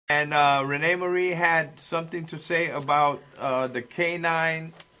And Renee Marie had something to say about the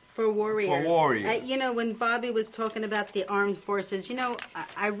K9 for warriors. For warriors. You know, when Bobby was talking about the armed forces, you know,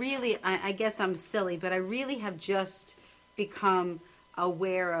 I guess I'm silly, but I really have just become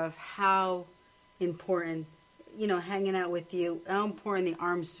aware of how important, you know, hanging out with you, how important the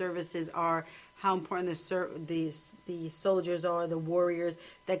armed services are, how important the soldiers are, the warriors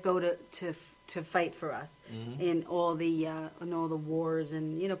that go to fight for us in all the wars,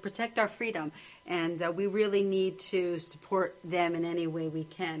 and you know, protect our freedom. And we really need to support them in any way we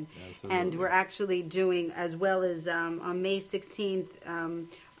can. Absolutely. And we're actually doing, as well as on May 16th,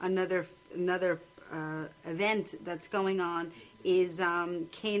 another event that's going on is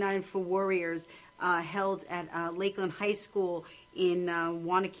K9 for Warriors, held at Lakeland High School in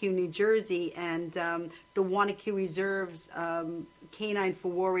Wanaque, New Jersey, and the Wanaque Reserves K9 for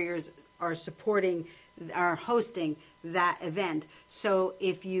Warriors are hosting that event. So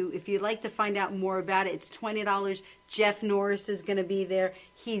if you'd like to find out more about it, it's $20. Jeff Norris is going to be there.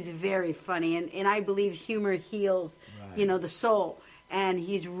 He's very funny, and I believe humor heals, you know, the soul. And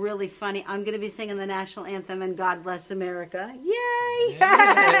he's really funny. I'm going to be singing the national anthem and God Bless America. Yay!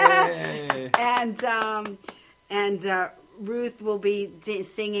 Yay! and Ruth will be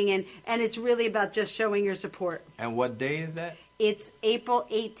singing, and it's really about just showing your support. And what day is that? It's April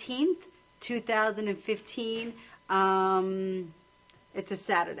 18th, 2015. It's a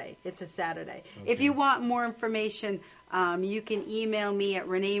Saturday. Okay. If you want more information, you can email me at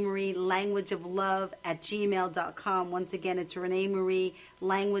reneemarielanguageoflove@gmail.com. Once again, it's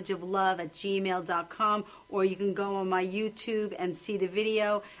reneemarielanguageoflove@gmail.com, or you can go on my YouTube and see the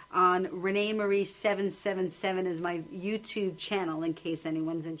video on Renee Marie 777 is my YouTube channel in case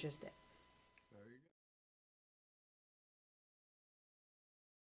anyone's interested.